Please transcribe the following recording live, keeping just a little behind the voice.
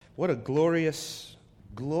What a glorious,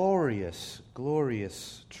 glorious,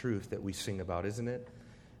 glorious truth that we sing about, isn't it?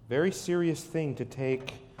 Very serious thing to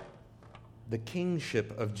take the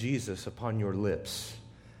kingship of Jesus upon your lips,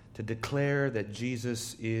 to declare that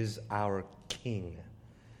Jesus is our King.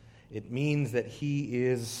 It means that He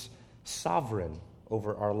is sovereign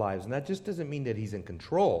over our lives. And that just doesn't mean that He's in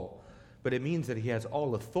control, but it means that He has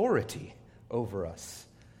all authority over us.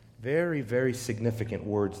 Very, very significant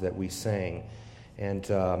words that we sang.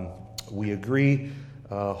 And we agree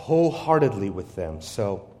wholeheartedly with them.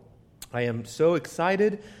 So I am so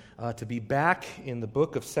excited to be back in the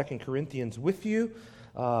book of 2 Corinthians with you.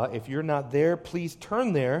 If you're not there, please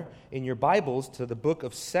turn there in your Bibles to the book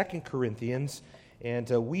of 2 Corinthians. And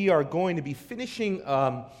we are going to be finishing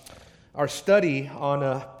our study on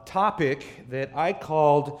a topic that I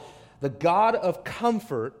called the God of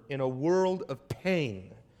Comfort in a World of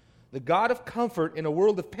Pain. The God of Comfort in a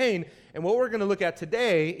World of Pain. And what we're going to look at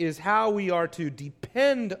today is how we are to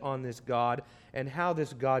depend on this God and how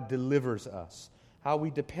this God delivers us. How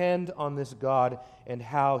we depend on this God and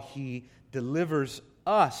how He delivers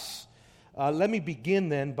us. Let me begin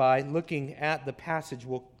then by looking at the passage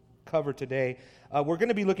we'll cover today. We're going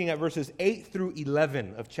to be looking at verses 8 through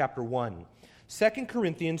 11 of chapter 1. 2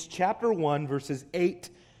 Corinthians chapter 1, verses 8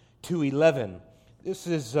 to 11. This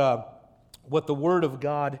is what the Word of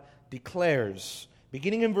God declares.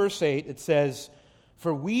 Beginning in verse 8, it says,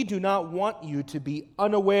 "For we do not want you to be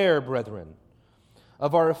unaware, brethren,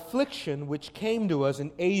 of our affliction which came to us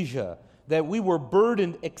in Asia, that we were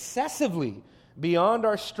burdened excessively beyond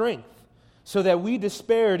our strength, so that we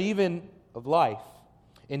despaired even of life.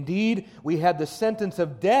 Indeed, we had the sentence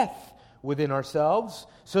of death within ourselves,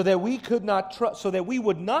 so that we would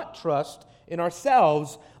not trust in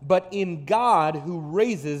ourselves, but in God who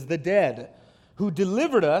raises the dead, who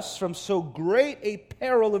delivered us from so great a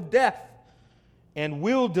peril of death, and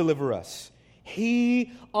will deliver us.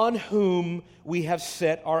 He on whom we have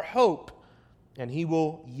set our hope, and He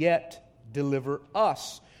will yet deliver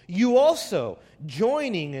us. You also,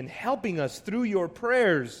 joining and helping us through your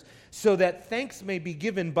prayers, so that thanks may be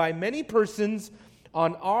given by many persons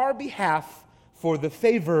on our behalf for the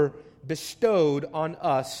favor bestowed on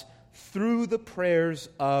us through the prayers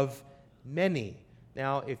of many."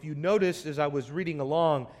 Now, if you noticed as I was reading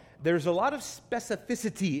along, there's a lot of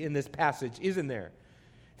specificity in this passage, isn't there?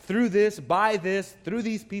 Through this, by this, through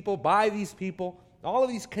these people, by these people, all of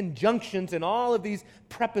these conjunctions and all of these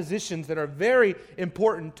prepositions that are very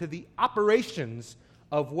important to the operations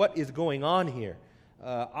of what is going on here.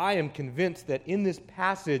 I am convinced that in this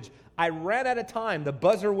passage, I ran out of time. The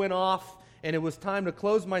buzzer went off, and it was time to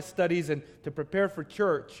close my studies and to prepare for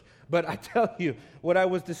church. But I tell you, what I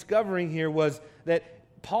was discovering here was that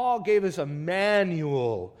Paul gave us a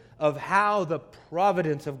manual of how the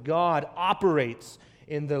providence of God operates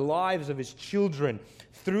in the lives of His children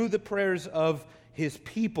through the prayers of His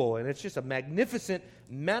people. And it's just a magnificent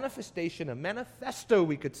manifestation, a manifesto,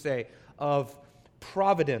 we could say, of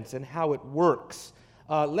providence and how it works.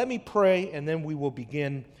 Let me pray, and then we will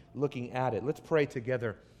begin looking at it. Let's pray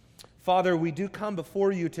together. Father, we do come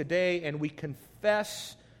before you today, and we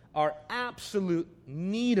confess our absolute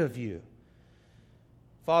need of you.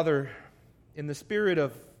 Father, in the spirit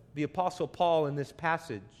of the Apostle Paul in this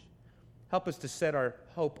passage, help us to set our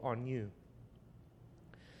hope on you.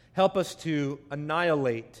 Help us to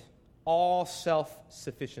annihilate all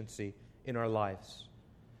self-sufficiency in our lives.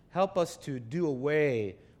 Help us to do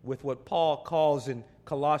away with what Paul calls in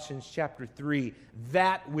Colossians chapter 3,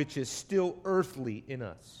 that which is still earthly in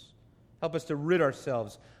us. Help us to rid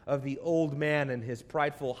ourselves of the old man and his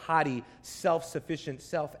prideful, haughty, self-sufficient,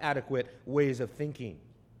 self-adequate ways of thinking.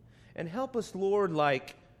 And help us, Lord,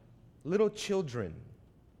 like little children,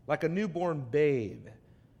 like a newborn babe,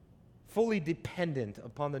 fully dependent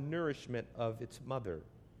upon the nourishment of its mother.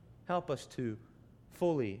 Help us to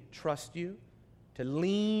fully trust you, to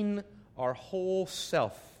lean our whole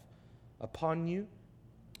self upon you,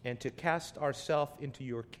 and to cast ourselves into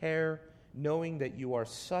your care, knowing that you are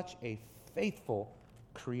such a faithful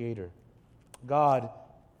Creator. God,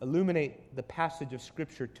 illuminate the passage of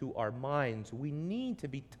Scripture to our minds. We need to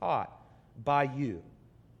be taught by you.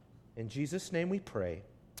 In Jesus' name we pray.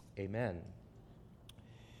 Amen.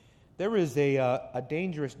 There is a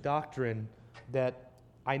dangerous doctrine that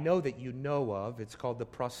I know that you know of. It's called the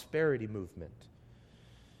prosperity movement.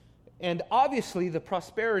 And obviously the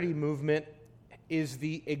prosperity movement is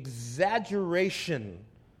the exaggeration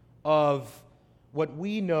of what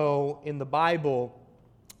we know in the Bible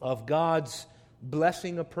of God's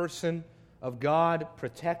blessing a person, of God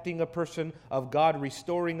protecting a person, of God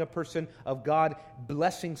restoring a person, of God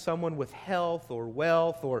blessing someone with health or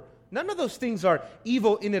wealth or None of those things are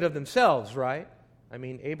evil in and of themselves, right? I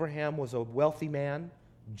mean, Abraham was a wealthy man.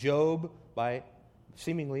 Job,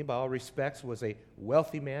 seemingly by all respects, was a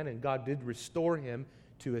wealthy man, and God did restore him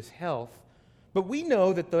to his health. But we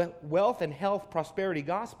know that the wealth and health prosperity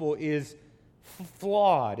gospel is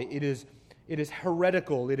flawed. It is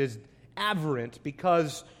heretical. It is aberrant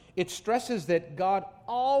because it stresses that God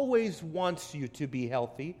always wants you to be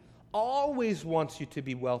healthy, always wants you to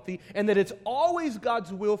be wealthy, and that it's always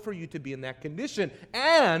God's will for you to be in that condition.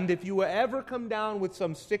 And if you ever come down with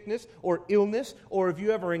some sickness or illness, or if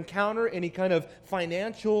you ever encounter any kind of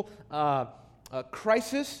financial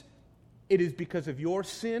crisis, it is because of your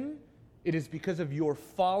sin, it is because of your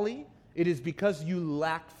folly, it is because you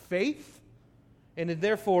lack faith, and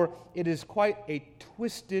therefore it is quite a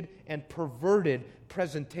twisted and perverted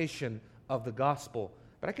presentation of the gospel.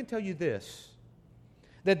 But I can tell you this,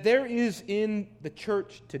 that there is in the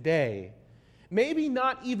church today, maybe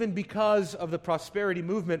not even because of the prosperity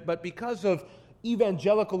movement, but because of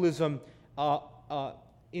evangelicalism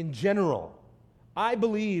in general. I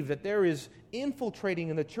believe that there is infiltrating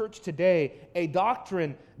in the church today a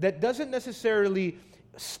doctrine that doesn't necessarily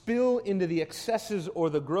spill into the excesses or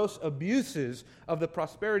the gross abuses of the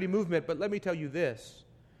prosperity movement, but let me tell you this,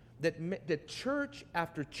 that church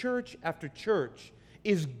after church after church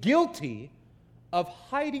is guilty of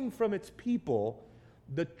hiding from its people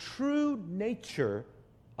the true nature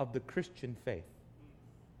of the Christian faith.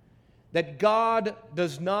 That God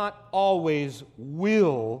does not always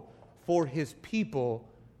will for His people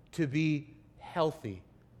to be healthy,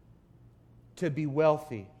 to be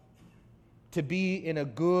wealthy, to be in a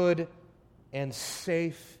good and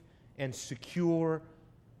safe and secure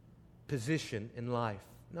position in life.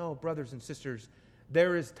 No, brothers and sisters,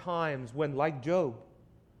 there is times when, like Job,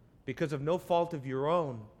 because of no fault of your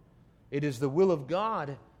own, it is the will of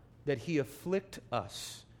God that He afflict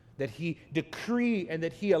us, that He decree and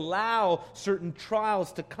that He allow certain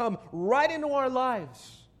trials to come right into our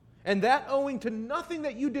lives. And that owing to nothing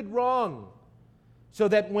that you did wrong. So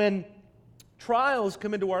that when trials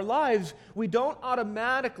come into our lives, we don't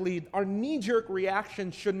automatically, our knee-jerk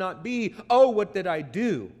reaction should not be, oh, what did I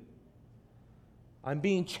do? I'm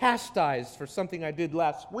being chastised for something I did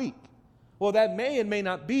last week. Well, that may and may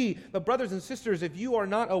not be, but brothers and sisters, if you are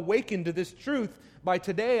not awakened to this truth by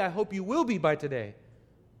today, I hope you will be by today,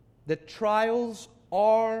 that trials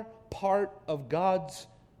are part of God's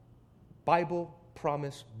Bible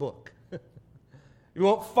promise book. You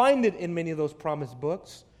won't find it in many of those promise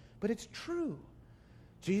books, but it's true.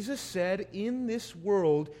 Jesus said, in this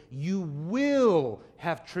world you will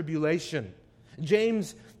have tribulation.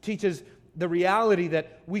 James teaches the reality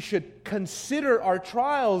that we should consider our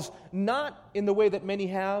trials not in the way that many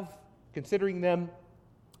have, considering them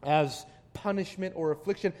as punishment or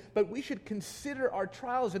affliction, but we should consider our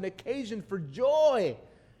trials an occasion for joy,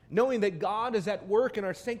 knowing that God is at work in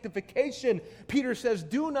our sanctification. Peter says,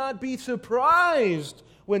 do not be surprised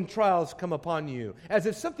when trials come upon you, as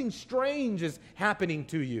if something strange is happening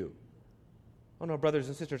to you. Oh no, brothers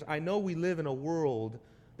and sisters, I know we live in a world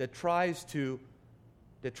that tries to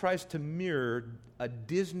mirror a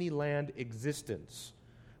Disneyland existence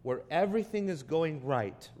where everything is going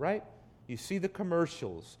right? You see the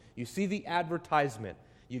commercials, you see the advertisement,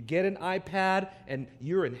 you get an iPad and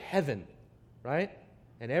you're in heaven, right?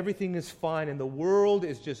 And everything is fine and the world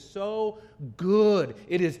is just so good.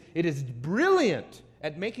 It is brilliant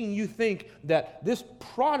at making you think that this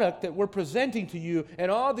product that we're presenting to you and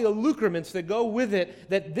all the allurements that go with it,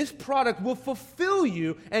 that this product will fulfill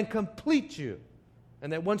you and complete you.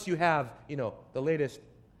 And that once you have, the latest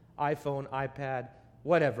iPhone, iPad,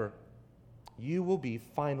 whatever, you will be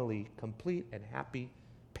finally complete and happy,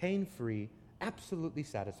 pain-free, absolutely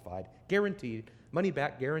satisfied, guaranteed,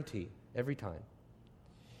 money-back guarantee every time.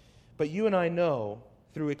 But you and I know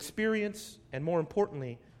through experience and more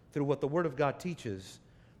importantly, through what the Word of God teaches,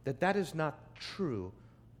 that is not true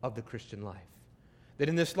of the Christian life. That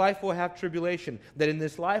in this life we'll have tribulation, that in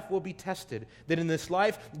this life we'll be tested, that in this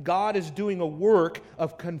life God is doing a work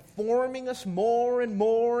of conforming us more and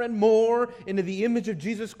more and more into the image of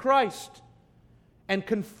Jesus Christ. And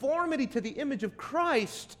conformity to the image of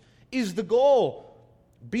Christ is the goal.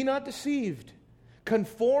 Be not deceived.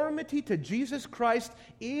 Conformity to Jesus Christ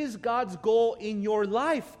is God's goal in your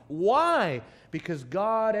life. Why? Because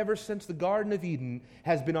God, ever since the Garden of Eden,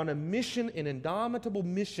 has been on a mission, an indomitable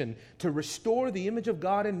mission, to restore the image of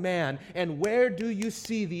God in man. And where do you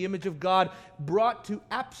see the image of God brought to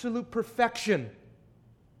absolute perfection?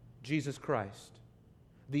 Jesus Christ,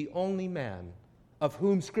 the only man of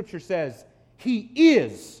whom Scripture says He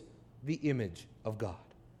is the image of God.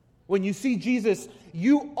 When you see Jesus,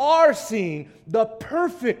 you are seeing the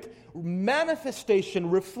perfect manifestation,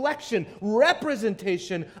 reflection,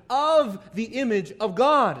 representation of the image of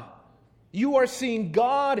God. You are seeing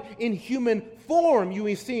God in human form. You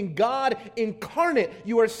are seeing God incarnate.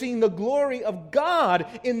 You are seeing the glory of God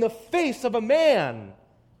in the face of a man,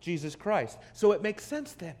 Jesus Christ. So it makes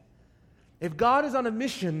sense then. If God is on a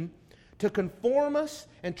mission to conform us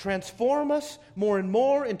and transform us more and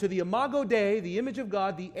more into the imago Dei, the image of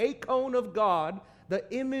God, the icon of God, the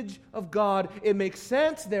image of God, it makes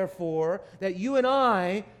sense, therefore, that you and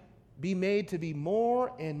I be made to be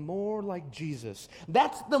more and more like Jesus.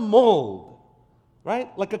 That's the mold,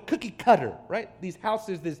 right? Like a cookie cutter, right? These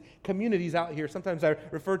houses, these communities out here, sometimes I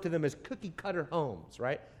refer to them as cookie cutter homes,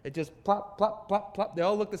 right? It just plop, plop, plop, plop. They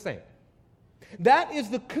all look the same. That is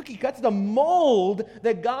the cookie, that's the mold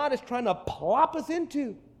that God is trying to plop us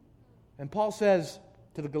into. And Paul says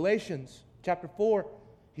to the Galatians, chapter 4,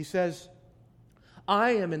 he says,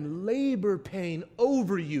 I am in labor pain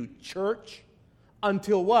over you, church,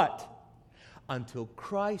 until what? Until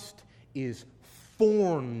Christ is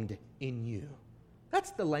formed in you.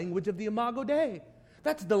 That's the language of the imago Dei.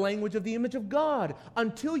 That's the language of the image of God.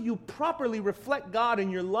 Until you properly reflect God in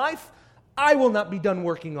your life, I will not be done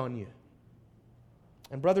working on you.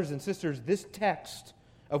 And brothers and sisters, this text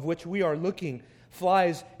of which we are looking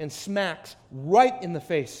flies and smacks right in the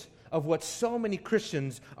face of what so many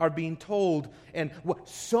Christians are being told and what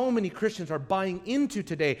so many Christians are buying into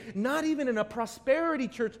today. Not even in a prosperity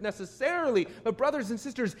church necessarily, but brothers and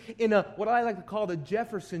sisters, in a what I like to call the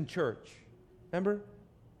Jefferson church. Remember?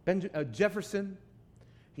 Jefferson?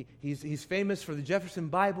 He's famous for the Jefferson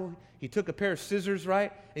Bible. He took a pair of scissors,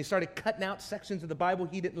 right? And he started cutting out sections of the Bible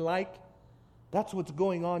he didn't like. That's what's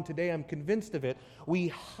going on today. I'm convinced of it. We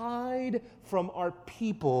hide from our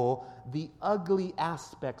people the ugly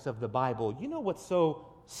aspects of the Bible. You know what's so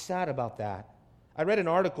sad about that? I read an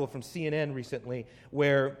article from CNN recently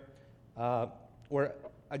where a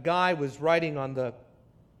guy was writing on the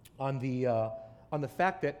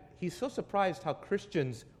fact that he's so surprised how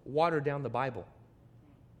Christians water down the Bible.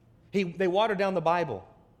 They water down the Bible.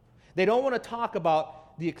 They don't want to talk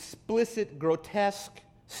about the explicit, grotesque,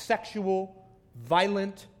 sexual,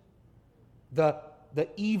 violent, the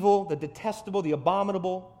evil, the detestable, the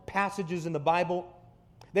abominable passages in the Bible.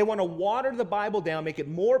 They want to water the Bible down, make it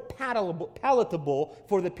more palatable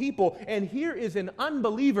for the people. And here is an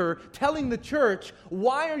unbeliever telling the church,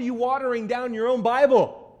 why are you watering down your own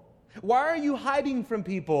Bible? Why are you hiding from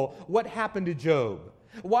people what happened to Job?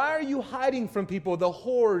 Why are you hiding from people the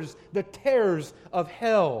horrors, the terrors of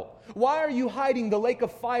hell? Why are you hiding the lake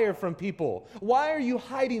of fire from people? Why are you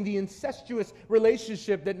hiding the incestuous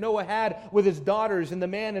relationship that Noah had with his daughters and the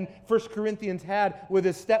man in 1 Corinthians had with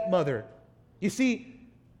his stepmother? You see,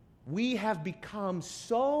 we have become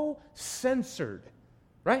so censored,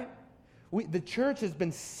 right? The church has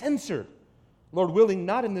been censored. Lord willing,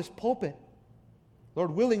 not in this pulpit.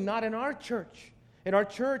 Lord willing, not in our church. In our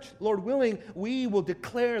church, Lord willing, we will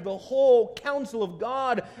declare the whole counsel of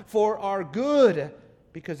God for our good,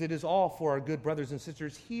 because it is all for our good. Brothers and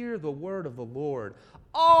sisters, hear the word of the Lord.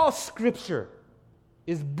 All Scripture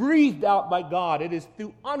is breathed out by God. It is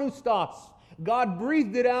through anustas. God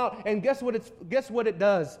breathed it out, and guess what it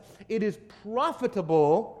does? It is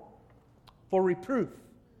profitable for reproof.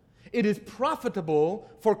 It is profitable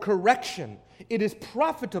for correction. It is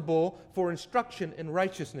profitable for instruction in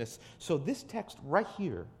righteousness. So this text right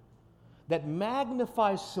here that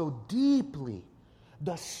magnifies so deeply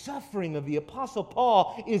the suffering of the Apostle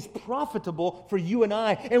Paul is profitable for you and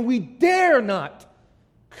I. And we dare not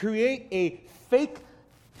create a fake,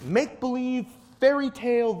 make-believe, fairy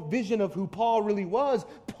tale vision of who Paul really was.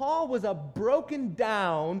 Paul was a broken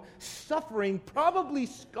down, suffering, probably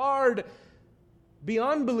scarred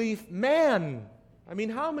beyond belief man. I mean,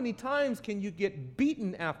 how many times can you get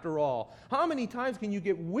beaten after all? How many times can you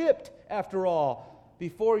get whipped after all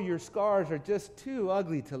before your scars are just too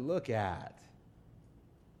ugly to look at?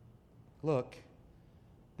 Look,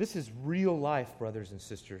 this is real life, brothers and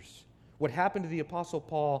sisters. What happened to the Apostle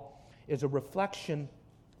Paul is a reflection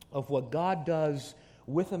of what God does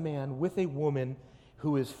with a man, with a woman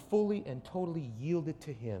who is fully and totally yielded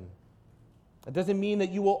to Him. It doesn't mean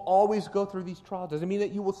that you will always go through these trials. It doesn't mean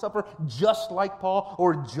that you will suffer just like Paul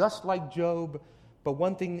or just like Job. But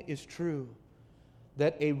one thing is true,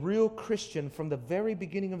 that a real Christian from the very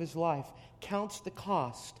beginning of his life counts the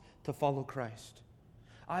cost to follow Christ.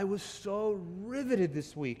 I was so riveted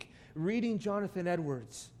this week reading Jonathan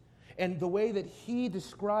Edwards and the way that he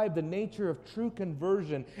described the nature of true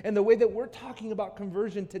conversion and the way that we're talking about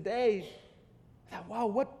conversion today. Wow,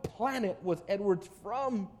 what planet was Edwards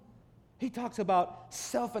from? He talks about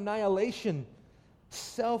self-annihilation,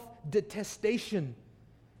 self-detestation,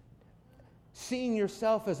 seeing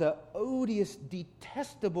yourself as an odious,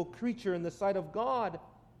 detestable creature in the sight of God.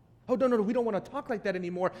 Oh, no, we don't want to talk like that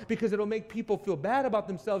anymore because it'll make people feel bad about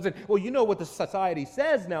themselves. And, well, you know what the society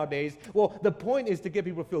says nowadays. Well, the point is to get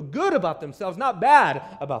people to feel good about themselves, not bad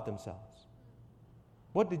about themselves.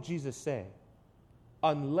 What did Jesus say?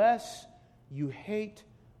 Unless you hate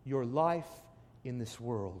your life in this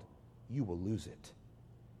world, you will lose it.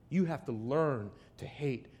 You have to learn to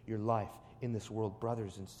hate your life in this world,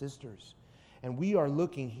 brothers and sisters. And we are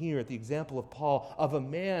looking here at the example of Paul, of a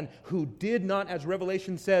man who did not, as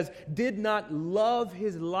Revelation says, did not love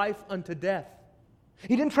his life unto death.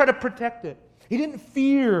 He didn't try to protect it. He didn't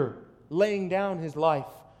fear laying down his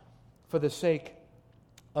life for the sake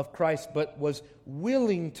of Christ, but was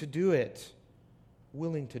willing to do it.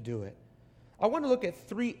 Willing to do it. I want to look at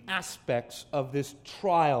three aspects of this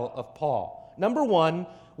trial of Paul. Number one,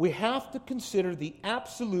 we have to consider the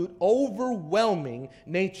absolute overwhelming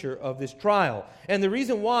nature of this trial. And the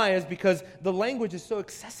reason why is because the language is so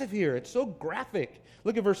excessive here. It's so graphic.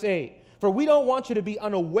 Look at verse 8. For we don't want you to be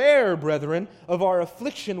unaware, brethren, of our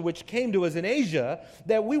affliction which came to us in Asia,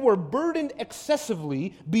 that we were burdened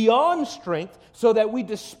excessively beyond strength, so that we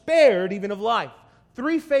despaired even of life.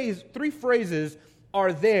 Three phrases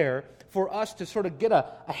are there for us to sort of get a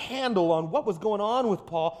handle on what was going on with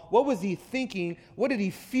Paul. What was he thinking? What did he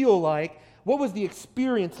feel like? What was the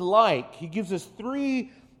experience like? He gives us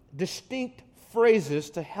three distinct phrases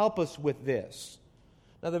to help us with this.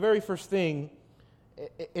 Now, the very first thing,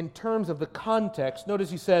 in terms of the context,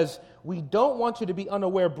 notice he says, we don't want you to be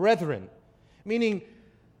unaware, brethren. Meaning,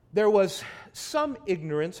 there was some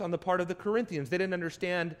ignorance on the part of the Corinthians. They didn't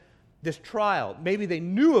understand this trial. Maybe they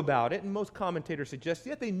knew about it, and most commentators suggest,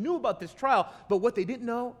 yet they knew about this trial, but what they didn't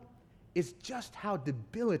know is just how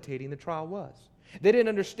debilitating the trial was. They didn't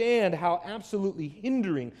understand how absolutely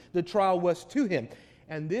hindering the trial was to him.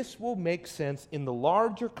 And this will make sense in the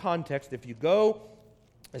larger context if you go,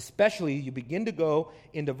 especially you begin to go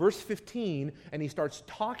into verse 15, and he starts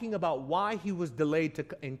talking about why he was delayed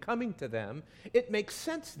in coming to them. It makes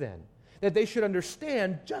sense then that they should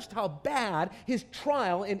understand just how bad his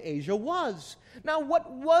trial in Asia was. Now,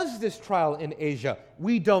 what was this trial in Asia?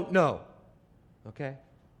 We don't know. Okay?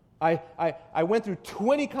 I went through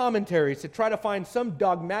 20 commentaries to try to find some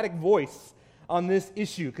dogmatic voice on this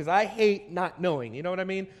issue, because I hate not knowing. You know what I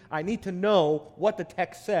mean? I need to know what the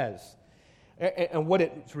text says and what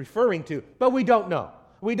it's referring to, but we don't know.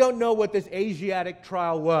 We don't know what this Asiatic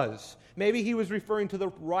trial was. Maybe he was referring to the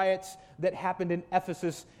riots that happened in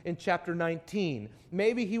Ephesus in chapter 19.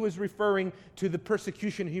 Maybe he was referring to the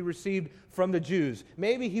persecution he received from the Jews.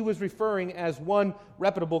 Maybe he was referring, as one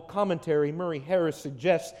reputable commentary, Murray Harris,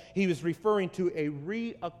 suggests, he was referring to a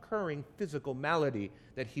reoccurring physical malady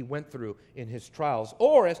that he went through in his trials.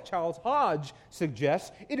 Or, as Charles Hodge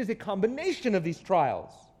suggests, it is a combination of these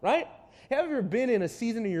trials, right? Have you ever been in a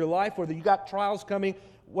season in your life where you got trials coming?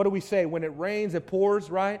 What do we say? When it rains, it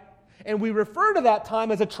pours, right? And we refer to that time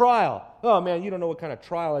as a trial. Oh, man, you don't know what kind of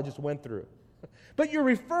trial I just went through. But you're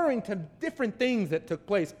referring to different things that took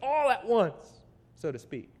place all at once, so to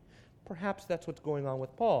speak. Perhaps that's what's going on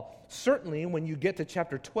with Paul. Certainly, when you get to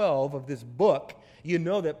chapter 12 of this book, you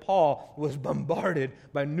know that Paul was bombarded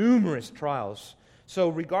by numerous trials. So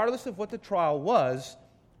regardless of what the trial was,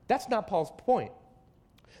 that's not Paul's point.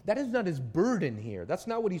 That is not his burden here. That's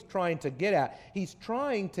not what he's trying to get at. He's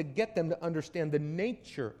trying to get them to understand the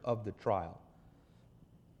nature of the trial.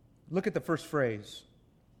 Look at the first phrase.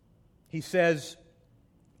 He says,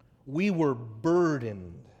 we were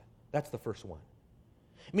burdened. That's the first one.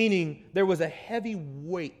 Meaning there was a heavy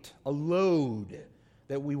weight, a load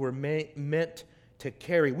that we were meant to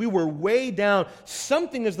carry. We were weighed down.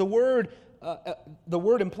 Something, as the word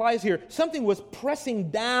implies here, something was pressing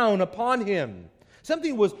down upon him.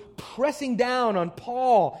 Something was pressing down on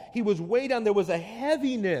Paul. He was weighed down. There was a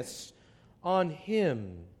heaviness on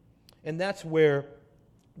him. And that's where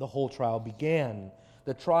the whole trial began.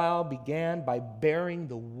 The trial began by bearing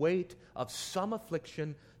the weight of some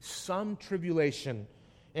affliction, some tribulation.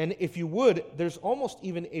 And if you would, there's almost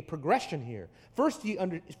even a progression here. First he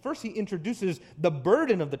introduces the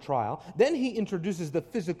burden of the trial. Then he introduces the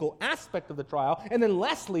physical aspect of the trial. And then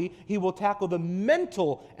lastly, he will tackle the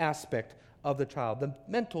mental aspect of the trial, the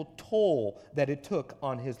mental toll that it took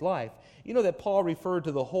on his life. You know that Paul referred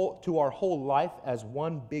to our whole life as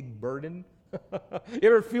one big burden? You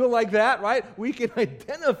ever feel like that, right? We can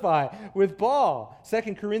identify with Paul.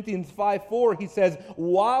 2 Corinthians 5:4, he says,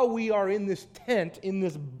 while we are in this tent, in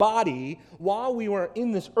this body, while we are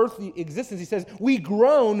in this earthly existence, he says, we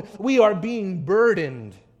groan, we are being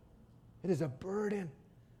burdened. It is a burden.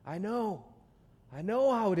 I know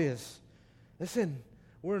how it is. Listen,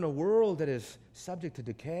 we're in a world that is subject to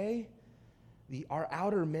decay. Our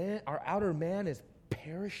outer man is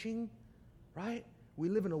perishing, right? We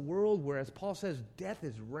live in a world where, as Paul says, death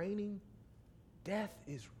is reigning. Death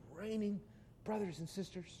is reigning. Brothers and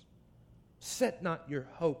sisters, set not your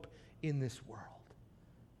hope in this world.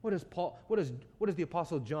 What does the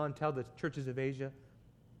Apostle John tell the churches of Asia,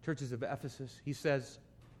 churches of Ephesus? He says,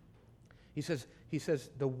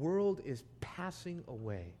 the world is passing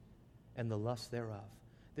away and the lust thereof.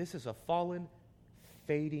 This is a fallen,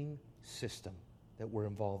 fading system that we're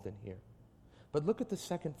involved in here. But look at the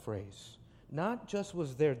second phrase. Not just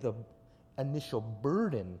was there the initial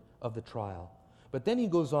burden of the trial, but then he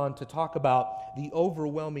goes on to talk about the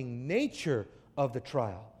overwhelming nature of the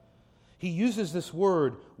trial. He uses this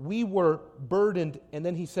word, we were burdened, and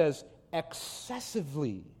then he says,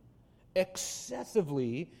 excessively,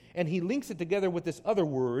 and he links it together with this other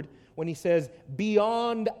word when he says,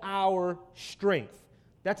 beyond our strength.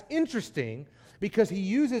 That's interesting because he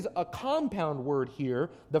uses a compound word here,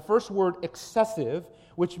 the first word, excessive,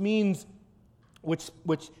 which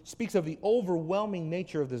speaks of the overwhelming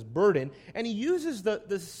nature of this burden, and he uses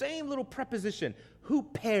the same little preposition,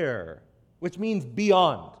 huper, which means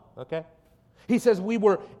beyond, okay? He says we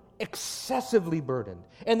were excessively burdened.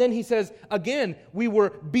 And then he says, again, we were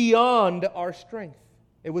beyond our strength.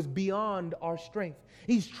 It was beyond our strength.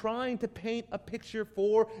 He's trying to paint a picture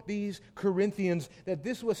for these Corinthians that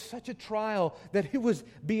this was such a trial that it was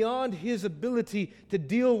beyond his ability to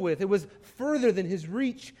deal with. It was further than his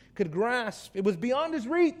reach could grasp. It was beyond his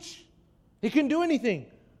reach. He couldn't do anything.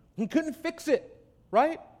 He couldn't fix it,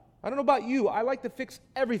 right? I don't know about you. I like to fix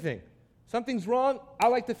everything. Something's wrong, I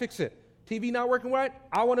like to fix it. TV not working right,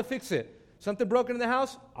 I want to fix it. Something broken in the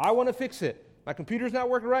house, I want to fix it. My computer's not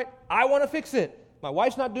working right, I want to fix it. My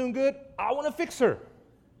wife's not doing good, I want to fix her.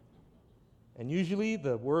 And usually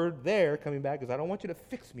the word there coming back is, I don't want you to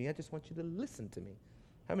fix me, I just want you to listen to me.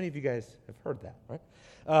 How many of you guys have heard that, right?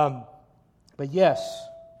 But yes,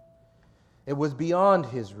 it was beyond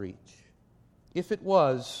his reach. If it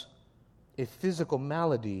was a physical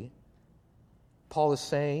malady, Paul is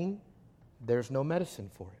saying there's no medicine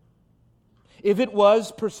for it. If it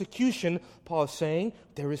was persecution, Paul is saying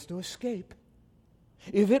there is no escape.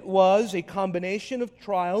 If it was a combination of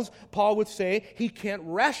trials, Paul would say he can't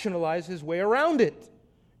rationalize his way around it.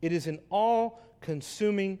 It is an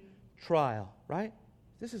all-consuming trial, right?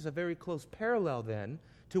 This is a very close parallel then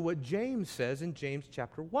to what James says in James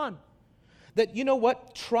chapter 1. That, you know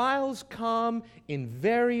what? Trials come in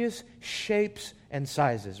various shapes and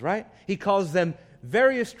sizes, right? He calls them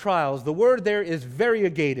various trials. The word there is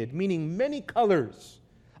variegated, meaning many colors.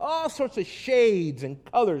 All sorts of shades and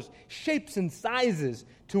colors, shapes and sizes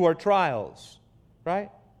to our trials, right?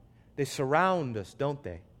 They surround us, don't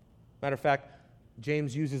they? Matter of fact,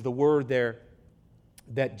 James uses the word there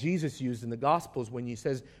that Jesus used in the Gospels when he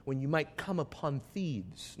says, when you might come upon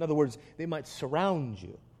thieves. In other words, they might surround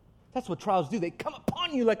you. That's what trials do. They come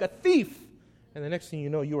upon you like a thief. And the next thing you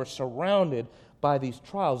know, you are surrounded by these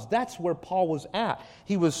trials. That's where Paul was at.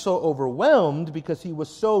 He was so overwhelmed because he was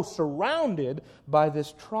so surrounded by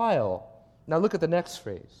this trial. Now look at the next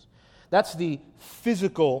phrase. That's the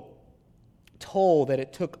physical toll that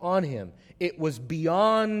it took on him. It was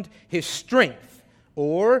beyond his strength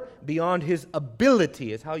or beyond his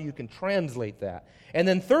ability is how you can translate that. And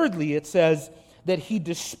then thirdly, it says that he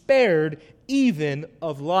despaired even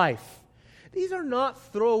of life. These are not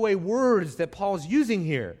throwaway words that Paul's using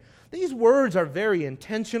here. These words are very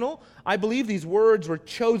intentional. I believe these words were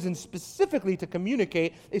chosen specifically to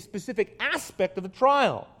communicate a specific aspect of the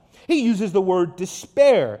trial. He uses the word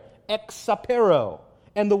despair, exapero,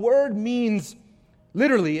 and the word means,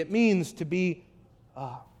 literally, it means to be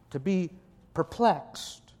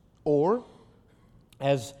perplexed, or,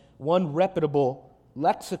 as one reputable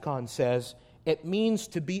lexicon says, it means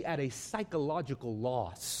to be at a psychological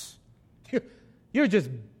loss. You're just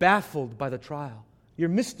baffled by the trial. You're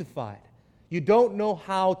mystified. You don't know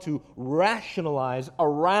how to rationalize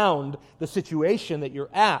around the situation that you're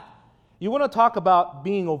at. You want to talk about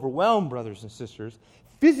being overwhelmed, brothers and sisters.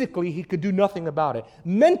 Physically, he could do nothing about it.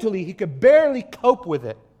 Mentally, he could barely cope with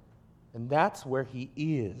it. And that's where he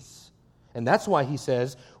is. And that's why he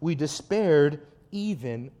says, we despaired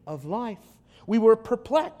even of life. We were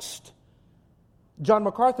perplexed. John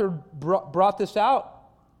MacArthur brought this out,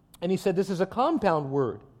 and he said this is a compound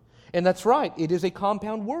word. And that's right, it is a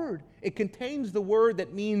compound word. It contains the word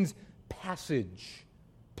that means passage,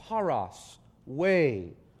 paros,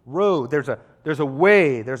 way, road. There's a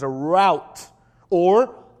way, there's a route,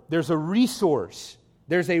 or there's a resource,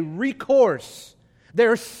 there's a recourse.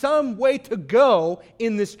 There's some way to go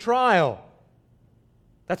in this trial.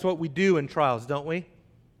 That's what we do in trials, don't we?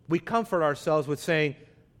 We comfort ourselves with saying,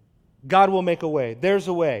 God will make a way. There's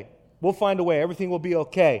a way. We'll find a way. Everything will be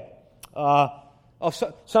okay.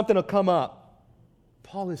 Something will come up.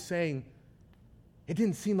 Paul is saying, it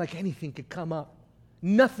didn't seem like anything could come up.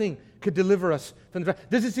 Nothing could deliver us from the trial.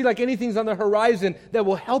 Doesn't seem like anything's on the horizon that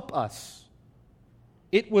will help us.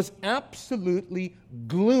 It was absolutely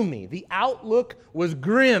gloomy. The outlook was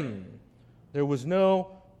grim. There was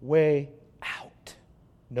no way out,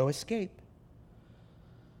 no escape.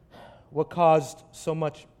 What caused so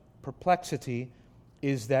much perplexity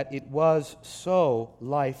is that it was so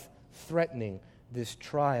life-threatening, this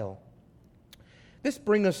trial. This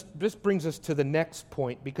brings us to the next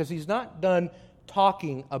point, because he's not done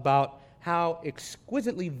talking about how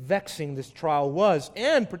exquisitely vexing this trial was,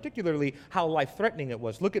 and particularly how life-threatening it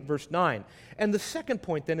was. Look at verse 9. And the second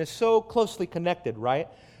point then is so closely connected, right?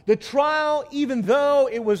 The trial, even though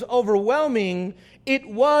it was overwhelming, it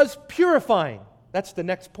was purifying. That's the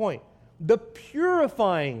next point. The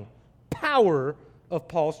purifying power of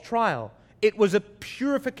Paul's trial. It was a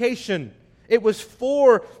purification. It was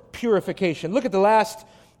for purification. Look at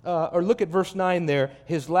look at verse 9 there,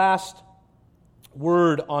 his last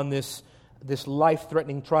word on this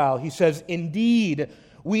life-threatening trial. He says, indeed,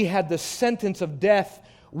 we had the sentence of death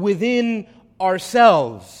within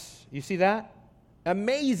ourselves. You see that?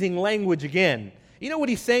 Amazing language again. You know what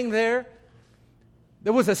he's saying there?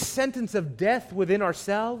 There was a sentence of death within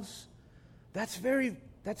ourselves. That's very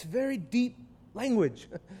deep language.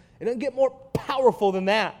 It doesn't get more powerful than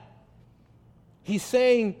that. He's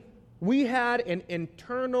saying we had an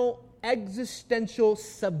internal, existential,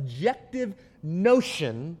 subjective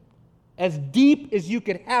notion, as deep as you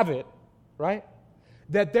could have it, right?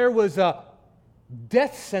 That there was a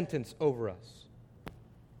death sentence over us.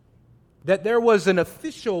 That there was an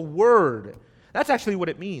official word. That's actually what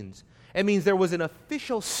it means. It means there was an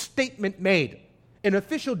official statement made, an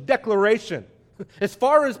official declaration. As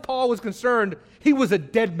far as Paul was concerned, he was a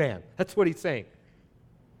dead man. That's what he's saying.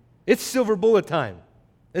 It's silver bullet time.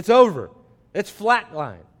 It's over. It's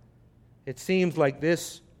flatline. It seems like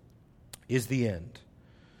this is the end.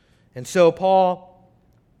 And so Paul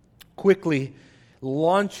quickly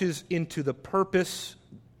launches into the purpose,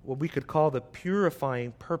 what we could call the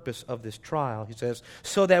purifying purpose of this trial. He says,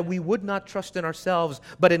 so that we would not trust in ourselves,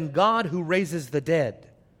 but in God who raises the dead.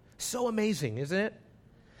 So amazing, isn't it?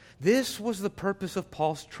 This was the purpose of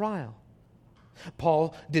Paul's trial.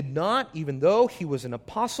 Paul did not, even though he was an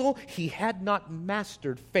apostle, he had not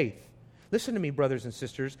mastered faith. Listen to me, brothers and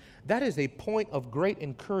sisters. That is a point of great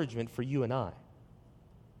encouragement for you and I.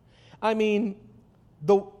 I mean,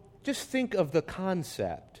 just think of the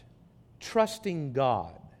concept, trusting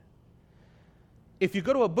God. If you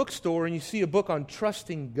go to a bookstore and you see a book on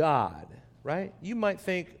trusting God, right, you might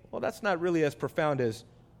think, well, that's not really as profound as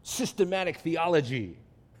systematic theology,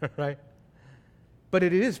 right? But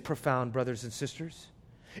it is profound, brothers and sisters.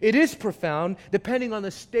 It is profound depending on the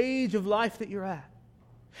stage of life that you're at.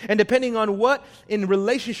 And depending on what, in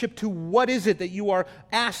relationship to what is it that you are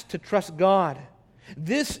asked to trust God.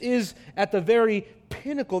 This is at the very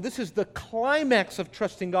pinnacle. This is the climax of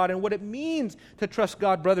trusting God. And what it means to trust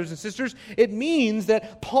God, brothers and sisters, it means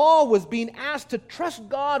that Paul was being asked to trust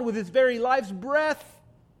God with his very life's breath.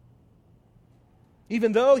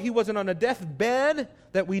 Even though he wasn't on a deathbed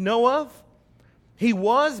that we know of, he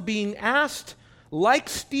was being asked, like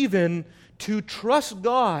Stephen, to trust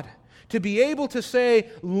God, to be able to say,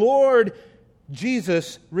 Lord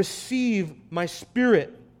Jesus, receive my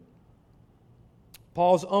spirit.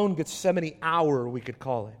 Paul's own Gethsemane hour, we could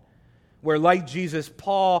call it, where like Jesus,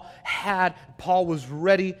 Paul was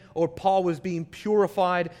ready, or Paul was being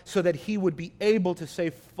purified so that he would be able to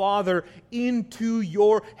say, Father, into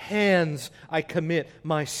your hands I commit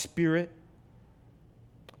my spirit.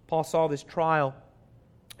 Paul saw this trial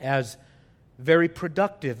as very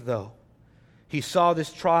productive, though. He saw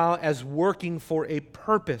this trial as working for a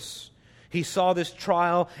purpose. He saw this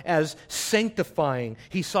trial as sanctifying.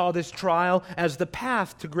 He saw this trial as the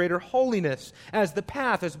path to greater holiness, as the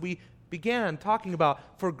path, as we began talking about,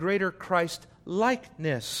 for greater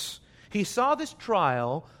Christ-likeness. He saw this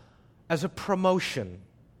trial as a promotion.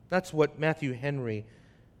 That's what Matthew Henry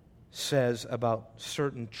says about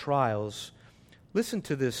certain trials. Listen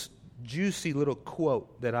to this juicy little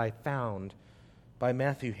quote that I found by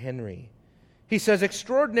Matthew Henry. He says,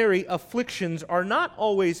 extraordinary afflictions are not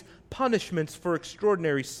always punishments for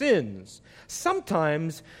extraordinary sins.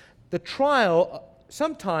 Sometimes it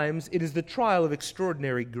is the trial of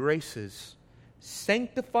extraordinary graces.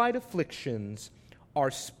 Sanctified afflictions are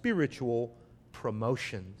spiritual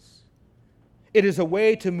promotions. It is a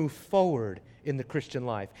way to move forward in the Christian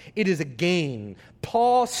life. It is a gain.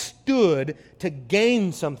 Paul stood to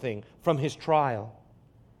gain something from his trial.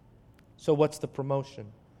 So what's the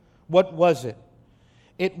promotion? What was it?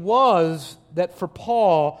 It was that for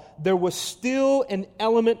Paul, there was still an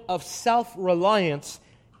element of self-reliance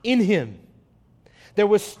in him. There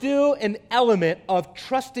was still an element of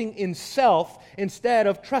trusting in self instead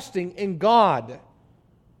of trusting in God.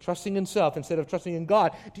 Trusting in self instead of trusting in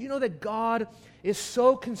God. Do you know that God is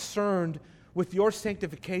so concerned with your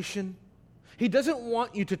sanctification? He doesn't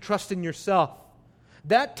want you to trust in yourself.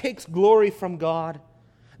 That takes glory from God.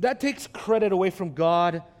 That takes credit away from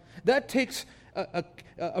God. That takes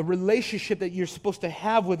a relationship that you're supposed to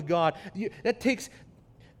have with God.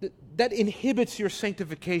 That inhibits your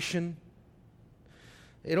sanctification.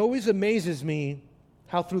 It always amazes me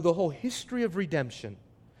how through the whole history of redemption,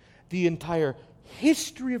 the entire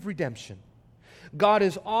history of redemption, God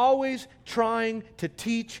is always trying to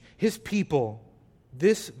teach His people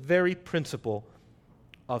this very principle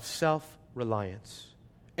of self-reliance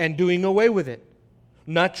and doing away with it.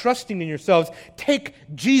 Not trusting in yourselves. Take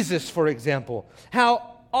Jesus, for example.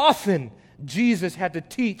 How often Jesus had to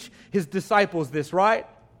teach His disciples this, right?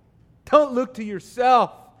 Don't look to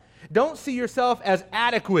yourself. Don't see yourself as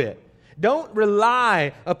adequate. Don't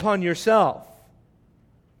rely upon yourself.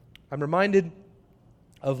 I'm reminded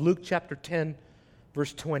of Luke chapter 10,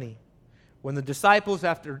 verse 20, when the disciples,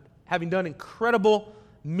 after having done incredible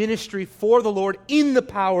ministry for the Lord in the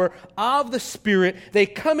power of the Spirit, they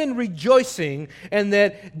come in rejoicing, and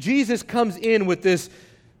that Jesus comes in with this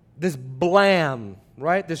blam,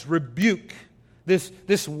 right? This rebuke,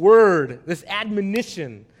 this word, this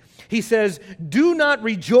admonition. He says, "Do not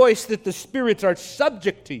rejoice that the spirits are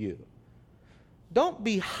subject to you." Don't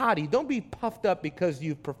be haughty. Don't be puffed up because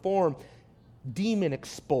you've performed demon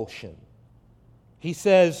expulsion. He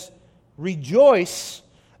says, "Rejoice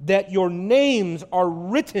that your names are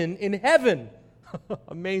written in heaven."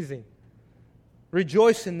 Amazing.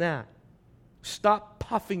 Rejoice in that. Stop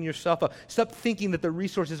puffing yourself up. Stop thinking that the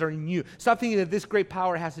resources are in you. Stop thinking that this great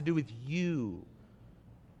power has to do with you.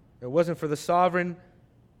 If it wasn't for the sovereign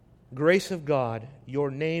grace of God, your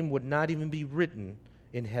name would not even be written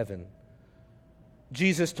in heaven.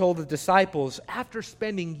 Jesus told the disciples, after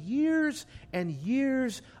spending years and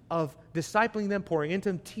years of discipling them, pouring into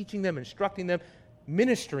them, teaching them, instructing them,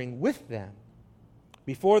 ministering with them,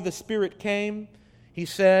 before the Spirit came, He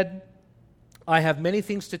said, "I have many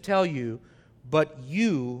things to tell you, but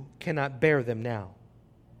you cannot bear them now."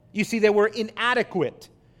 You see, they were inadequate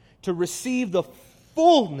to receive the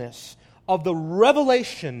fullness of the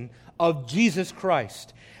revelation of Jesus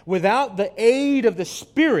Christ. Without the aid of the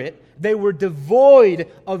Spirit, they were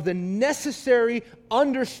devoid of the necessary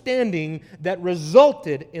understanding that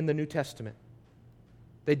resulted in the New Testament.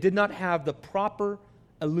 They did not have the proper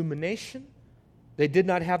illumination. They did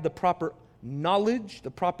not have the proper knowledge,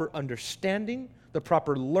 the proper understanding, the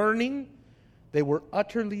proper learning. They were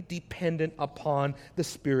utterly dependent upon the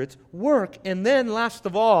Spirit's work. And then, last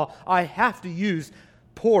of all, I have to use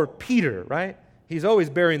poor Peter, right? He's always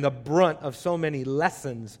bearing the brunt of so many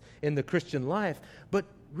lessons in the Christian life. But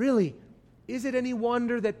really, is it any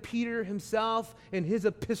wonder that Peter himself in his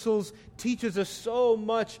epistles teaches us so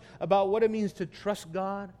much about what it means to trust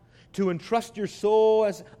God, to entrust your soul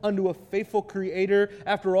as unto a faithful Creator?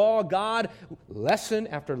 After all, God, lesson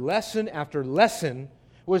after lesson after lesson,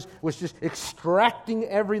 was just extracting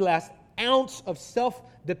every last ounce of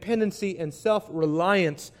self-dependency and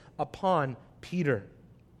self-reliance upon Peter.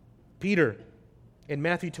 Peter, in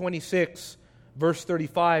Matthew 26, verse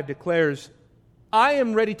 35, declares, "I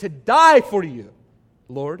am ready to die for you,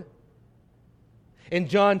 Lord." In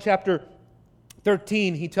John chapter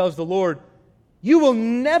 13, he tells the Lord, "You will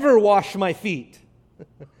never wash my feet."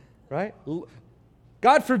 Right?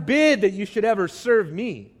 God forbid that you should ever serve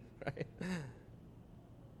me. Right?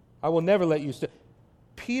 I will never let you serve.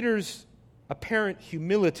 Peter's apparent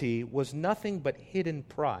humility was nothing but hidden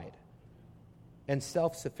pride and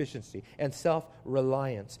self-sufficiency and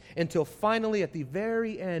self-reliance, until finally at the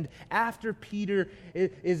very end, after Peter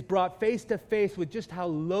is brought face to face with just how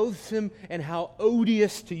loathsome and how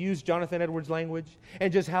odious, to use Jonathan Edwards' language,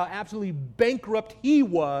 and just how absolutely bankrupt he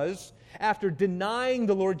was after denying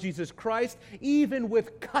the Lord Jesus Christ, even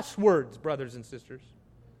with cuss words, brothers and sisters.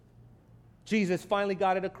 Jesus finally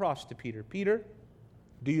got it across to Peter. "Peter,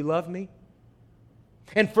 do you love me?"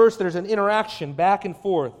 And first there's an interaction back and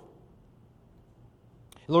forth.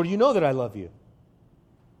 "Lord, you know that I love you."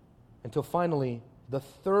 Until finally, the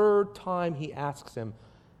third time he asks him,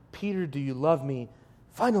 "Peter, do you love me?"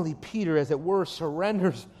 Finally, Peter, as it were,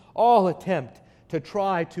 surrenders all attempt to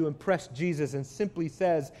try to impress Jesus and simply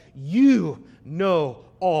says, "You know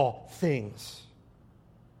all things."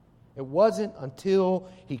 It wasn't until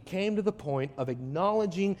he came to the point of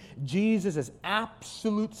acknowledging Jesus'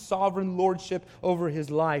 absolute sovereign lordship over his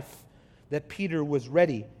life that Peter was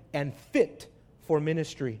ready and fit for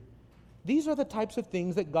ministry. These are the types of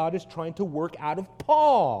things that God is trying to work out of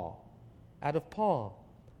Paul.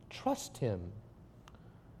 Trust him.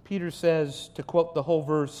 Peter says, to quote the whole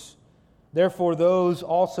verse, "Therefore those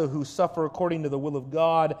also who suffer according to the will of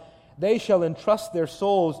God, they shall entrust their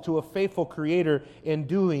souls to a faithful Creator in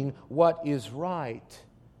doing what is right."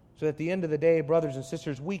 So at the end of the day, brothers and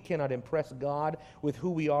sisters, we cannot impress God with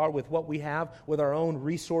who we are, with what we have, with our own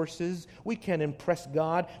resources. We can't impress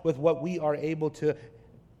God with what we are able to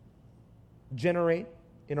generate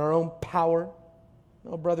in our own power.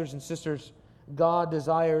 No, brothers and sisters, God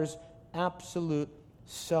desires absolute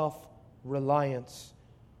self-reliance.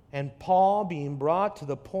 And Paul, being brought to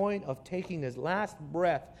the point of taking his last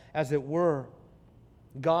breath, as it were,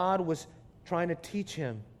 God was trying to teach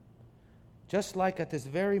him, just like at this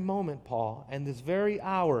very moment, Paul, and this very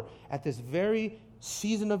hour, at this very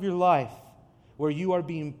season of your life, where you are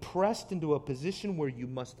being pressed into a position where you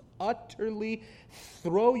must utterly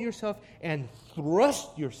throw yourself and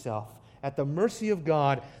thrust yourself at the mercy of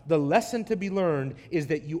God, the lesson to be learned is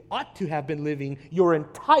that you ought to have been living your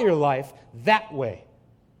entire life that way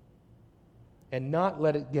and not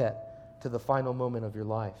let it get to the final moment of your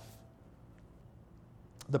life.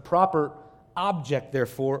 The proper object,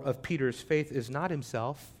 therefore, of Peter's faith is not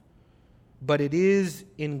himself, but it is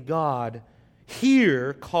in God,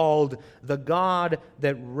 here called the God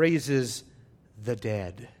that raises the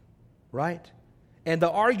dead. Right? And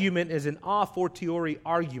the argument is an a fortiori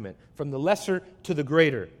argument, from the lesser to the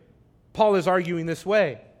greater. Paul is arguing this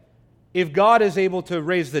way. If God is able to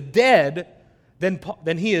raise the dead,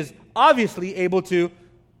 then he is obviously able to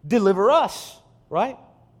deliver us, right?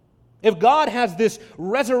 If God has this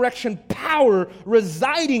resurrection power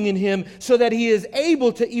residing in him so that he is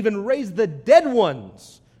able to even raise the dead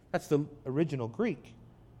ones, that's the original Greek,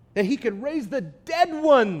 that he can raise the dead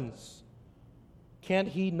ones, can't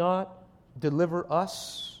he not deliver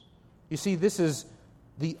us? You see, this is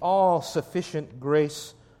the all-sufficient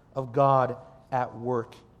grace of God at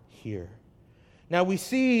work here. Now we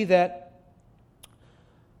see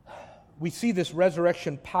this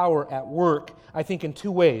resurrection power at work, I think, in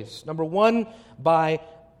two ways. Number one, by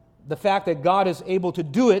the fact that God is able to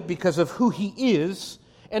do it because of who he is.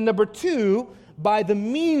 And number two, by the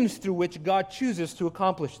means through which God chooses to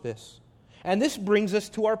accomplish this. And this brings us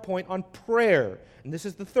to our point on prayer. And this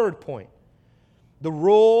is the third point. The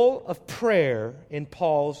role of prayer in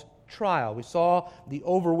Paul's trial. We saw the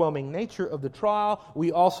overwhelming nature of the trial.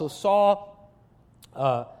 We also saw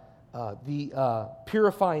the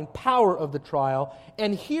purifying power of the trial.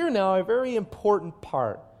 And here now, a very important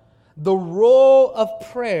part. The role of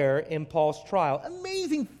prayer in Paul's trial.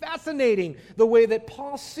 Amazing, fascinating, the way that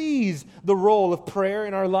Paul sees the role of prayer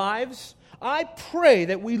in our lives. I pray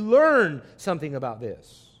that we learn something about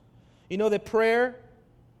this. You know that prayer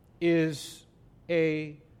is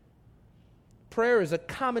a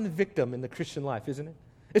common victim in the Christian life, isn't it?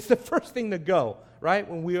 It's the first thing to go, right,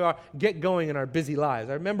 when we get going in our busy lives.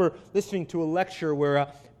 I remember listening to a lecture where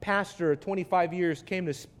a pastor of 25 years came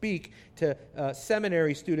to speak to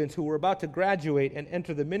seminary students who were about to graduate and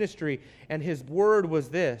enter the ministry, and his word was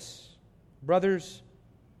this: brothers,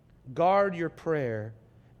 guard your prayer,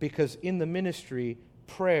 because in the ministry,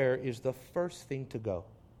 prayer is the first thing to go.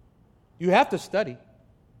 You have to study.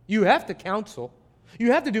 You have to counsel.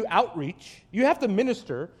 You have to do outreach. You have to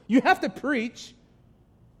minister. You have to preach.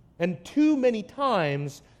 And too many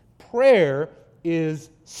times, prayer is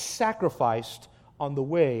sacrificed on the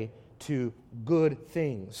way to good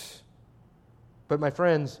things. But my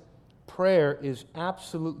friends, prayer is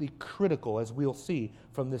absolutely critical, as we'll see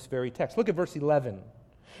from this very text. Look at verse 11.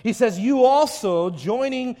 He says, "You also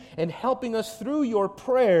joining and helping us through your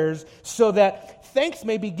prayers, so that thanks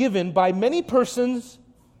may be given by many persons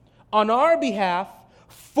on our behalf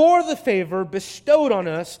for the favor bestowed on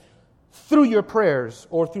us through your prayers,"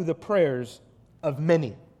 or through the prayers of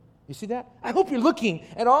many. You see that? I hope you're looking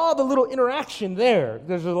at all the little interaction there.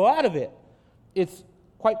 There's a lot of it. It's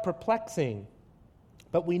quite perplexing.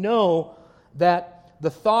 But we know that the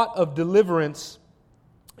thought of deliverance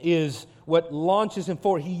is what launches him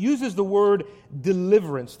forward. He uses the word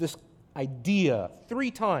deliverance, this idea,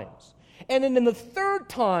 3 times. And then in the third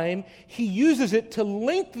time, he uses it to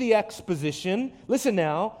link the exposition, listen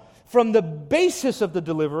now, from the basis of the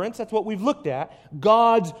deliverance, that's what we've looked at,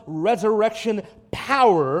 God's resurrection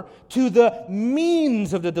power, to the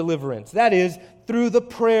means of the deliverance, that is, through the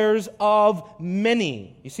prayers of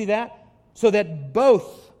many. You see that? So that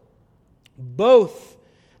both the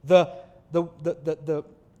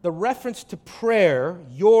reference to prayer,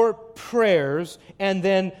 your prayers, and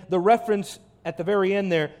then the reference at the very end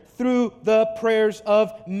there, through the prayers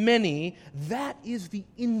of many, that is the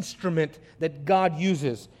instrument that God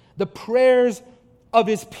uses. The prayers of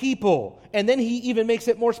His people. And then He even makes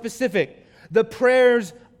it more specific. The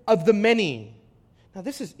prayers of the many. Now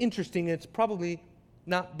this is interesting. It's probably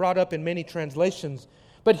not brought up in many translations.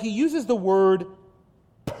 But He uses the word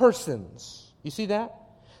persons. You see that?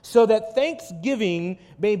 So that thanksgiving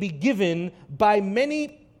may be given by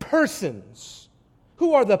many persons.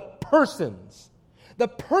 Who are the persons? The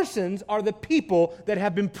persons are the people that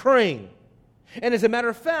have been praying. And as a matter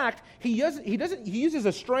of fact, he uses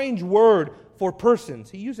a strange word for persons.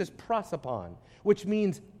 He uses prosopon, which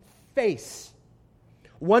means face.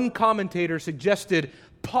 One commentator suggested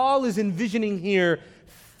Paul is envisioning here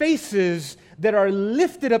faces that are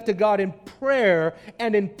lifted up to God in prayer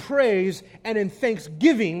and in praise and in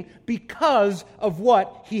thanksgiving because of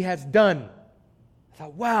what He has done. I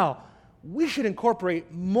thought, wow, we should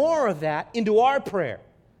incorporate more of that into our prayer.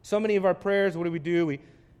 So many of our prayers, what do? We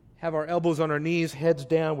have our elbows on our knees, heads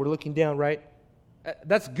down, we're looking down, right?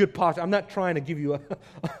 That's good posture. I'm not trying to give you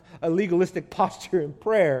a legalistic posture in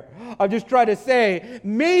prayer. I'm just trying to say,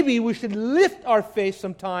 maybe we should lift our face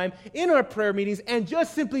sometime in our prayer meetings and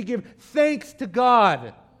just simply give thanks to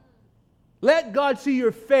God. Let God see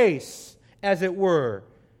your face, as it were,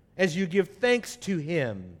 as you give thanks to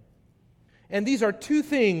Him. And these are two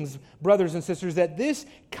things, brothers and sisters, that this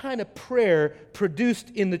kind of prayer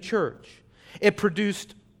produced in the church. It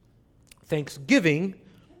produced thanksgiving,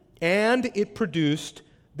 and it produced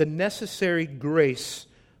the necessary grace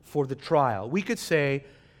for the trial. We could say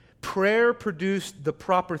prayer produced the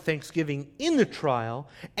proper thanksgiving in the trial,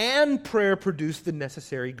 and prayer produced the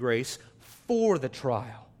necessary grace for the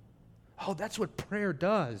trial. Oh, that's what prayer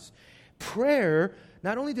does. Prayer,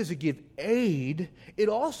 not only does it give aid, it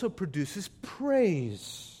also produces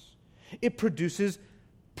praise. It produces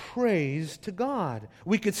praise to God.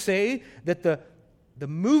 We could say that the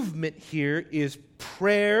movement here is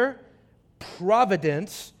prayer,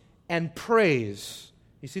 providence, and praise.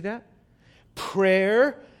 You see that?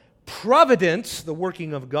 Prayer, providence, the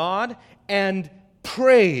working of God, and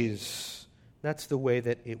praise. That's the way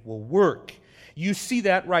that it will work. You see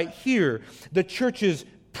that right here. The church's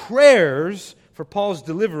prayers for Paul's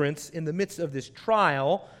deliverance in the midst of this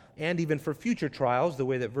trial, and even for future trials, the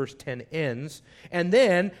way that verse 10 ends. And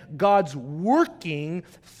then God's working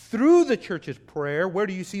through the church's prayer. Where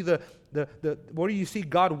do you see where do you see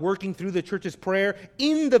God working through the church's prayer?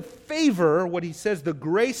 In the favor, what he says, the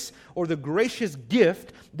grace or the gracious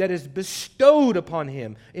gift that is bestowed upon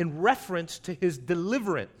him in reference to his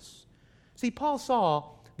deliverance. See, Paul saw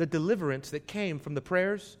the deliverance that came from the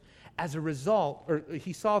prayers as a result, or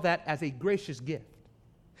he saw that as a gracious gift.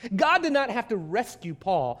 God did not have to rescue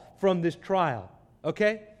Paul from this trial,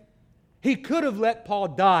 okay? He could have let Paul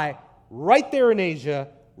die right there in Asia,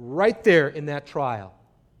 right there in that trial.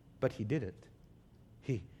 But he didn't.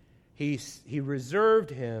 He reserved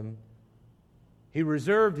him. He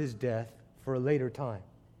reserved his death for a later time.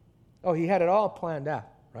 Oh, he had it all planned out,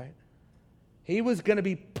 right? He was going to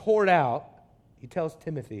be poured out, he tells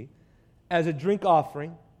Timothy, as a drink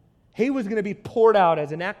offering. He was going to be poured out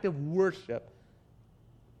as an act of worship.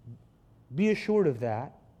 Be assured of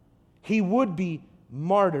that. He would be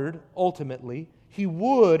martyred ultimately. He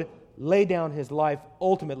would lay down his life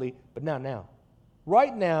ultimately, but not now.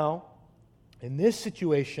 Right now, in this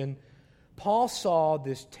situation, Paul saw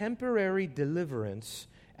this temporary deliverance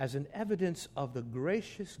as an evidence of the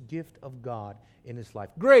gracious gift of God in his life.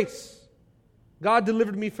 Grace. God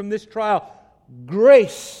delivered me from this trial.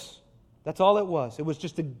 Grace. That's all it was. It was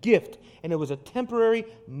just a gift, and it was a temporary,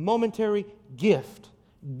 momentary gift.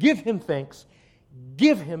 Give him thanks.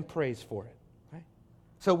 Give him praise for it. Right?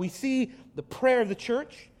 So we see the prayer of the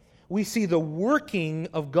church. We see the working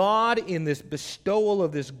of God in this bestowal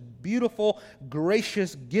of this beautiful,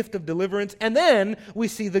 gracious gift of deliverance. And then we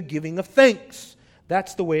see the giving of thanks.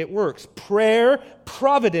 That's the way it works. Prayer,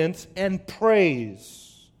 providence, and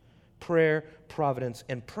praise. Prayer, providence,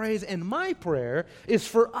 and praise. And my prayer is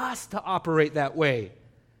for us to operate that way.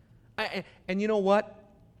 And you know what?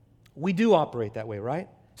 We do operate that way, right?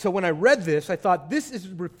 So when I read this, I thought this is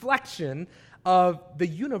a reflection of the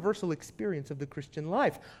universal experience of the Christian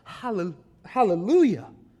life. Hallelujah.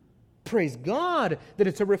 Praise God that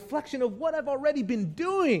it's a reflection of what I've already been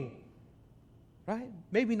doing. right?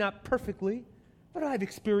 Maybe not perfectly, but I've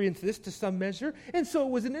experienced this to some measure. And so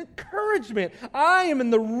it was an encouragement. I am in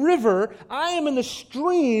the river, I am in the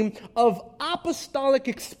stream of apostolic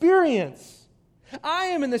experience. I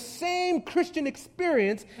am in the same Christian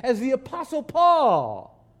experience as the Apostle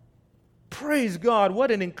Paul. Praise God.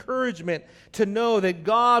 What an encouragement to know that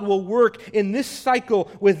God will work in this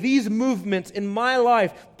cycle with these movements in my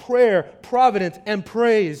life. Prayer, providence, and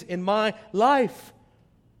praise in my life.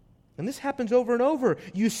 And this happens over and over.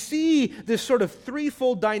 You see this sort of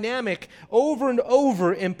threefold dynamic over and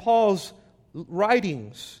over in Paul's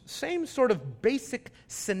writings. Same sort of basic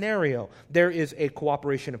scenario. There is a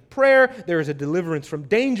cooperation of prayer, there is a deliverance from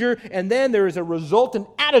danger, and then there is a resultant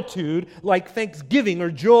attitude like thanksgiving or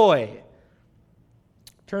joy.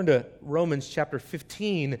 Turn to Romans chapter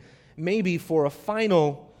 15, maybe for a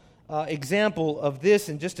final example of this,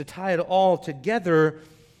 and just to tie it all together.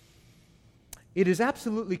 It is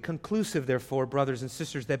absolutely conclusive, therefore, brothers and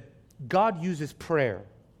sisters, that God uses prayer.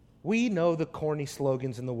 We know the corny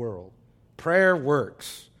slogans in the world. Prayer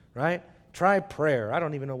works, right? Try prayer. I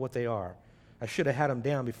don't even know what they are. I should have had them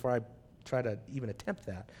down before I try to even attempt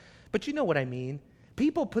that. But you know what I mean.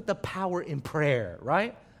 People put the power in prayer,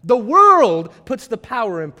 right? The world puts the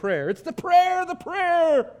power in prayer. It's the prayer, the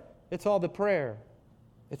prayer. It's all the prayer.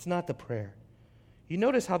 It's not the prayer. You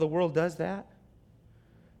notice how the world does that?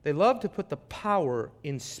 They love to put the power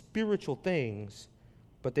in spiritual things,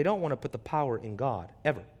 but they don't want to put the power in God,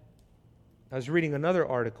 ever. I was reading another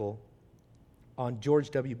article on George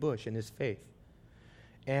W. Bush and his faith.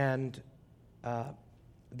 And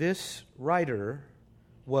this writer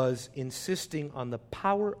was insisting on the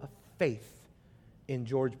power of faith in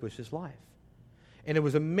George Bush's life. And it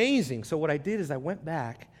was amazing. So what I did is I went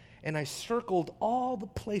back and I circled all the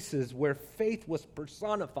places where faith was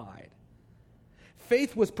personified.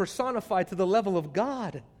 Faith was personified to the level of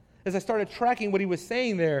God. As I started tracking what he was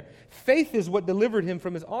saying there, faith is what delivered him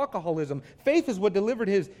from his alcoholism. Faith is what delivered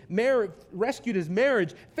his marriage, rescued his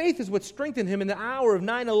marriage. Faith is what strengthened him in the hour of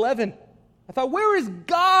 9/11. I thought, where is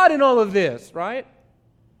God in all of this, right?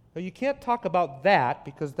 Well, you can't talk about that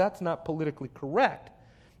because that's not politically correct.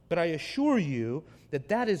 But I assure you that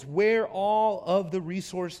that is where all of the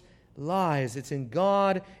resource lies. It's in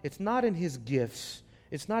God. It's not in his gifts.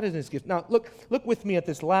 It's not in his gifts. Now, look with me at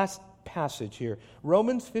this last passage here.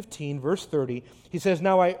 Romans 15, verse 30. He says,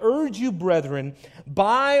 "Now I urge you, brethren,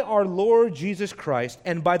 by our Lord Jesus Christ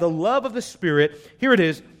and by the love of the Spirit," here it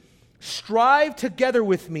is, "strive together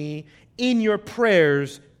with me in your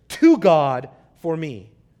prayers to God for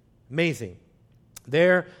me." Amazing.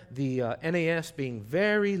 There, the NAS being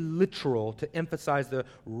very literal to emphasize the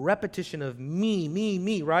repetition of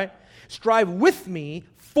me, right? Strive with me,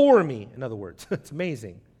 for me, in other words. It's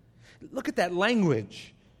amazing. Look at that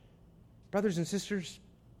language. Brothers and sisters,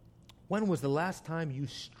 when was the last time you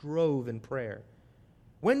strove in prayer?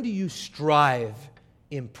 When do you strive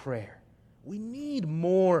in prayer? We need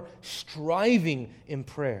more striving in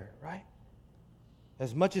prayer, right?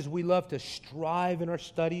 As much as we love to strive in our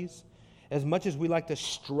studies, as much as we like to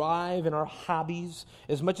strive in our hobbies,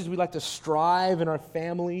 as much as we like to strive in our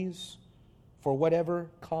families for whatever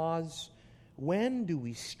cause, when do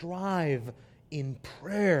we strive in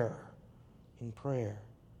prayer? In prayer.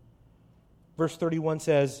 Verse 31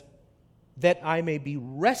 says, "That I may be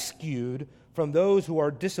rescued from those who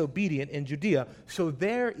are disobedient in Judea." So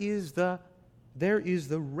there is the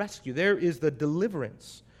rescue. There is the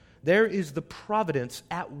deliverance. There is the providence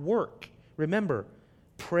at work. Remember,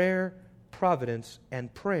 prayer, providence,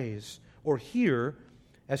 and praise. Or here,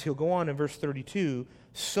 as he'll go on in verse 32,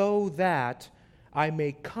 "So that I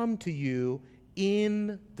may come to you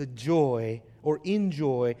in the joy," or in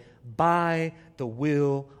joy, "by the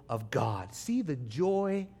will of God." See the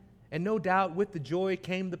joy? And no doubt with the joy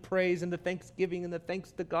came the praise and the thanksgiving and the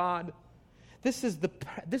thanks to God. This is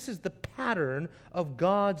the pattern of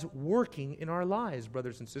God's working in our lives,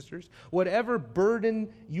 brothers and sisters. Whatever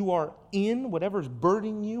burden you are in, whatever's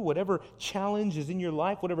burdening you, whatever challenge is in your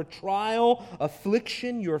life, whatever trial,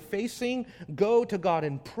 affliction you're facing, go to God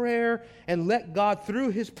in prayer and let God,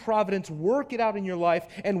 through his providence, work it out in your life.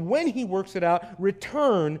 And when he works it out,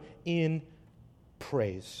 return in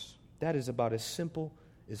praise. That is about as simple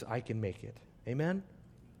as I can make it. Amen?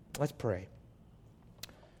 Let's pray.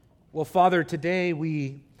 Well, Father, today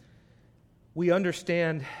we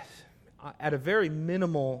understand at a very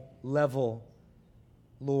minimal level,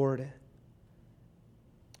 Lord,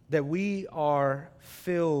 that we are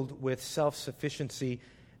filled with self-sufficiency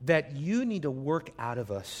that you need to work out of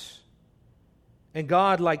us. And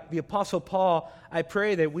God, like the Apostle Paul, I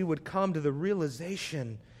pray that we would come to the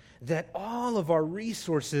realization that all of our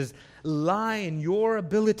resources lie in your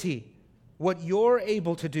ability. what you're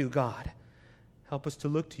able to do, God. Help us to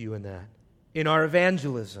look to you in that. In our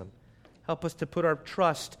evangelism, help us to put our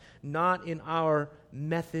trust not in our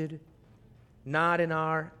method, not in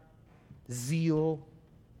our zeal,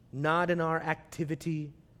 not in our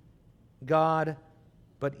activity, God,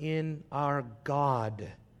 but in our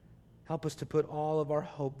God. Help us to put all of our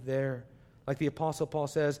hope there. Like the Apostle Paul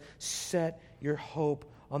says, set your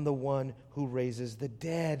hope on the one who raises the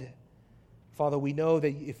dead. Father, we know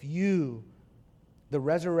that if you, the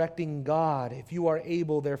resurrecting God, if you are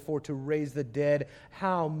able, therefore, to raise the dead,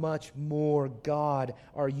 how much more, God,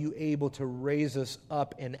 are you able to raise us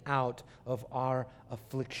up and out of our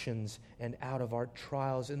afflictions and out of our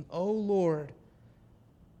trials? And, oh Lord,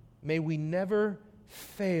 may we never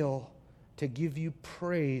fail to give you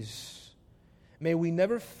praise. May we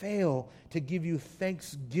never fail to give you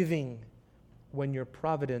thanksgiving when your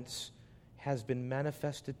providence has been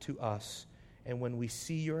manifested to us and when we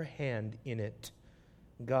see your hand in it.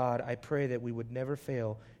 God, I pray that we would never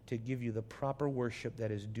fail to give you the proper worship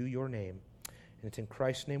that is due your name. And it's in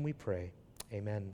Christ's name we pray. Amen.